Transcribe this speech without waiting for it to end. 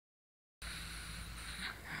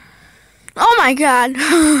my god.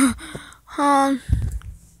 um.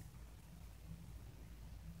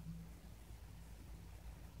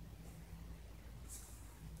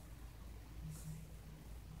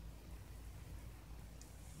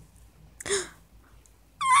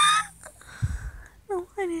 No,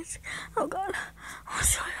 I need to. Oh god.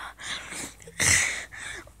 What's going on?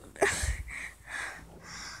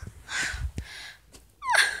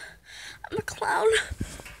 I'm a clown.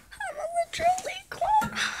 I'm a literally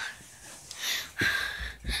clown.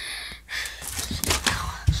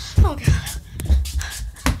 Oh god.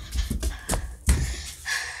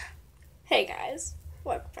 Hey guys,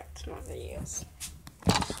 welcome back to my videos.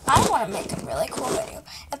 I want to make a really cool video.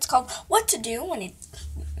 It's called What to Do when you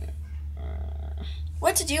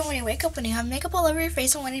wake up when you have makeup all over your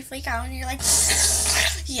face and when you freak out and you're like,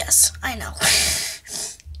 yes, I know.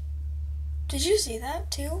 Did you see that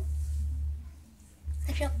too?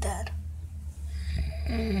 I feel dead.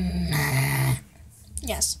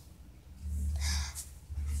 Yes.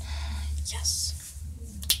 Yes.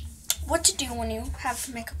 What to do when you have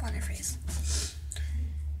makeup on your face?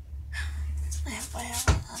 I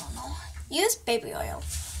don't know. Use baby oil.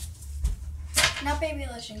 Not baby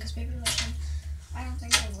lotion, because baby lotion, I don't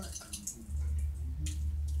think will work.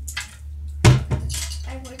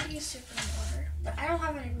 I would use soup and water, but I don't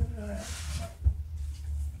have any baby oil.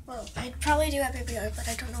 Well, I probably do have baby oil, but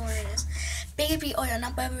I don't know where it is. Baby oil,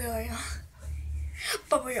 not baby oil.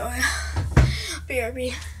 Baby oil.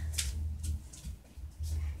 BRB.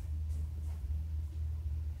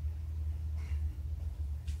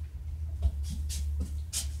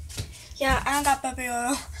 Yeah, I don't got baby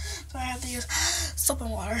oil, so I have to use soap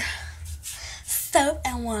and water. Soap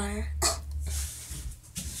and water. That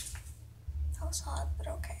was hot, but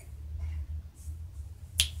okay.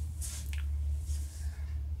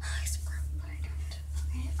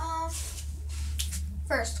 Okay,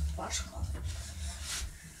 first, washcloth.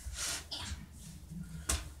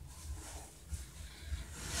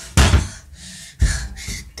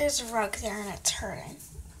 There's a rug there and it's hurting.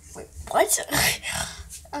 Wait, what?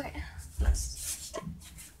 Okay.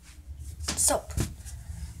 Soap.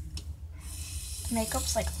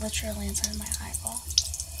 Makeup's like literally inside my eyeball.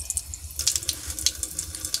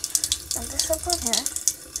 And this soap on here.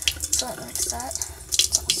 So it makes that.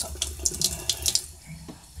 It's all soap.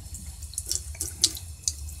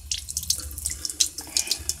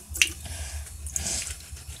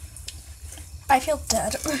 I feel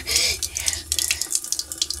dead.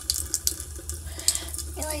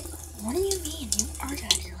 You're like, what do you mean? You are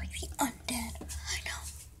dead. You're like the undead. I know.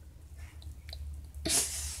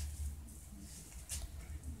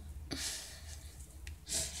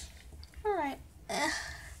 Alright.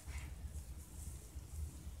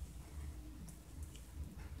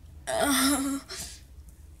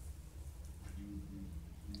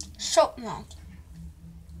 Soap mount.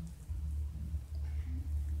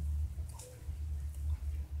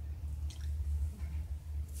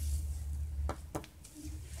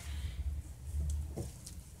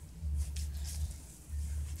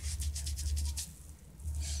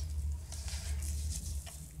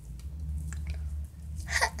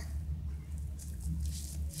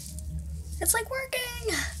 It's like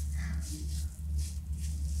working.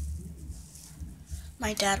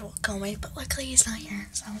 My dad will kill me, but luckily he's not here,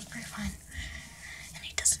 so I was pretty fine. And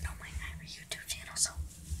he doesn't know my YouTube channel, so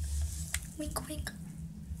wink wink.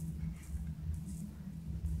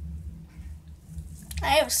 I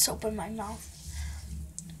have soap in my mouth.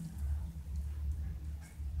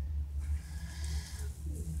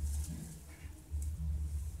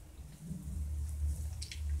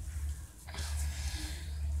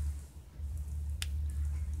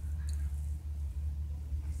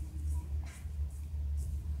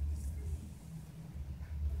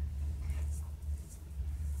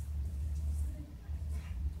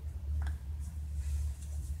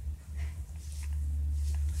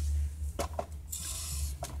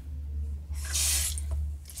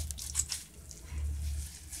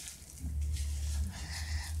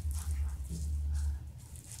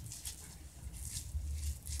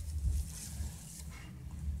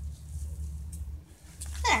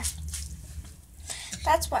 There.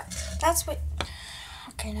 That's what.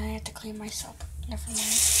 Okay, now I have to clean my soap. Never mind.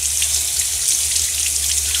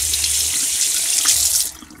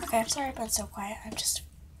 Okay, I'm sorry I've been so quiet. I'm just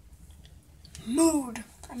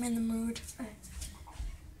I'm in the mood.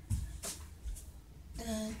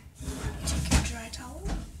 Take your dry towel,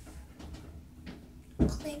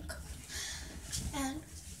 clink, and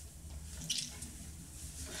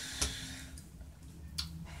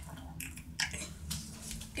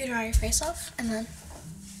you dry your face off, and then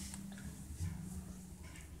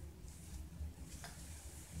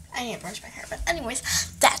I need to brush my hair. But anyways,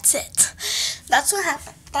 that's it. That's what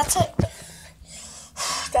happened. That's it.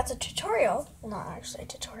 That's a tutorial. Well, not actually a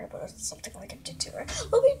tutorial, but it's something like a tutorial.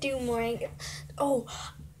 What we do more?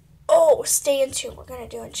 Oh, stay in tune. We're gonna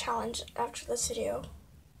do a challenge after this video.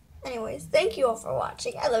 Anyways, thank you all for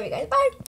watching. I love you guys. Bye.